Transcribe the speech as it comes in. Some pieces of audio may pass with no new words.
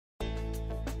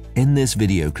In this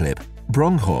video clip,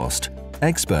 Bronkhorst,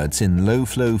 experts in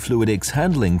low-flow fluidics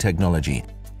handling technology,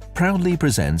 proudly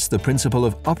presents the principle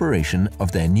of operation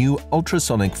of their new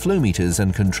ultrasonic flow meters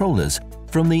and controllers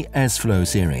from the S-Flow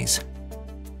series.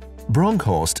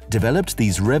 Bronkhorst developed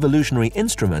these revolutionary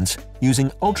instruments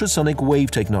using ultrasonic wave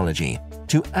technology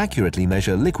to accurately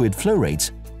measure liquid flow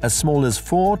rates as small as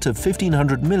 4 to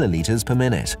 1500 milliliters per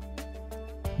minute.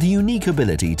 The unique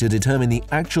ability to determine the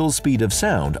actual speed of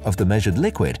sound of the measured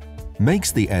liquid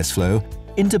makes the S-Flow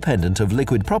independent of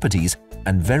liquid properties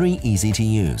and very easy to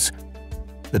use.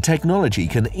 The technology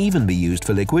can even be used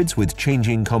for liquids with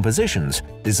changing compositions,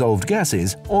 dissolved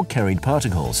gases or carried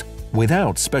particles,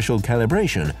 without special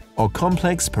calibration or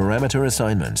complex parameter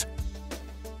assignment.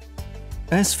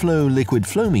 S-Flow liquid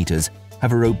flow meters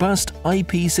have a robust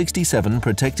IP67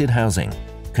 protected housing,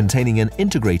 containing an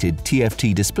integrated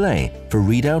TFT display for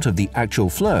readout of the actual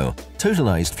flow,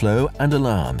 totalized flow and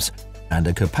alarms, and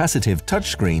a capacitive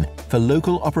touchscreen for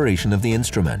local operation of the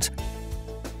instrument.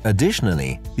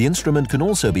 Additionally, the instrument can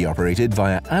also be operated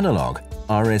via analog,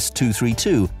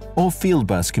 RS-232 or field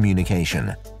bus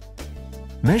communication.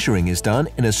 Measuring is done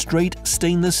in a straight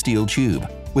stainless steel tube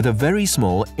with a very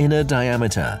small inner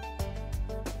diameter.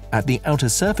 At the outer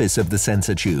surface of the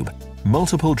sensor tube,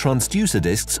 multiple transducer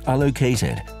discs are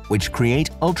located, which create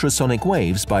ultrasonic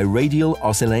waves by radial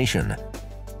oscillation.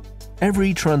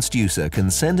 Every transducer can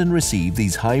send and receive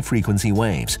these high-frequency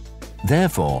waves.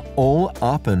 Therefore, all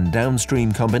up- and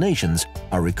downstream combinations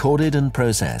are recorded and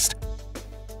processed.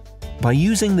 By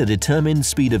using the determined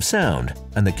speed of sound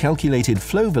and the calculated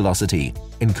flow velocity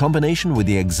in combination with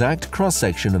the exact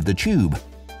cross-section of the tube,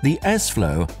 the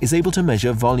S-Flow is able to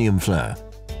measure volume flow.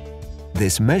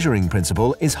 This measuring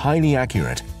principle is highly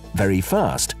accurate, very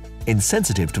fast,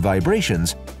 insensitive to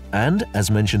vibrations, and, as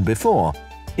mentioned before,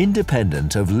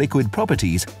 independent of liquid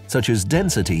properties such as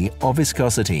density or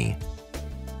viscosity.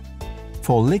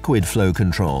 For liquid flow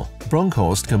control,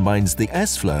 Bronkhorst combines the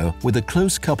S-Flow with a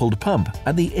close-coupled pump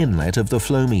at the inlet of the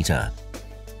flow meter.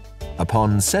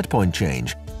 Upon setpoint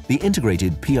change, the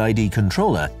integrated PID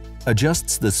controller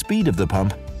adjusts the speed of the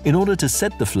pump in order to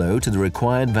set the flow to the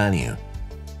required value.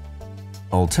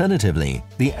 Alternatively,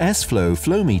 the S-Flow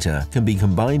flow meter can be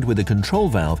combined with a control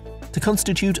valve to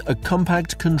constitute a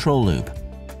compact control loop.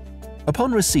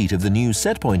 Upon receipt of the new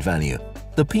setpoint value,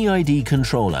 the PID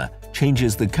controller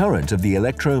changes the current of the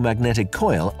electromagnetic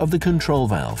coil of the control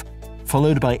valve,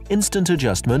 followed by instant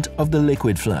adjustment of the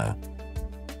liquid flow.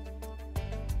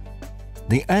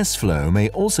 The S-Flow may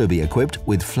also be equipped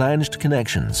with flanged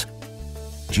connections.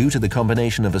 Due to the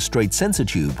combination of a straight sensor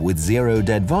tube with zero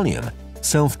dead volume,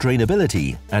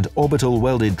 self-drainability and orbital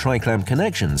welded tri-clamp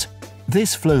connections,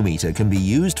 this flow meter can be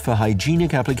used for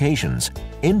hygienic applications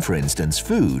in, for instance,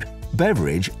 food,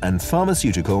 beverage and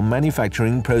pharmaceutical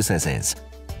manufacturing processes.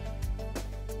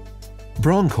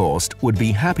 Bronkhorst would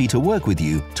be happy to work with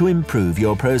you to improve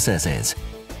your processes.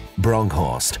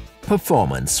 Bronkhorst,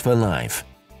 performance for life.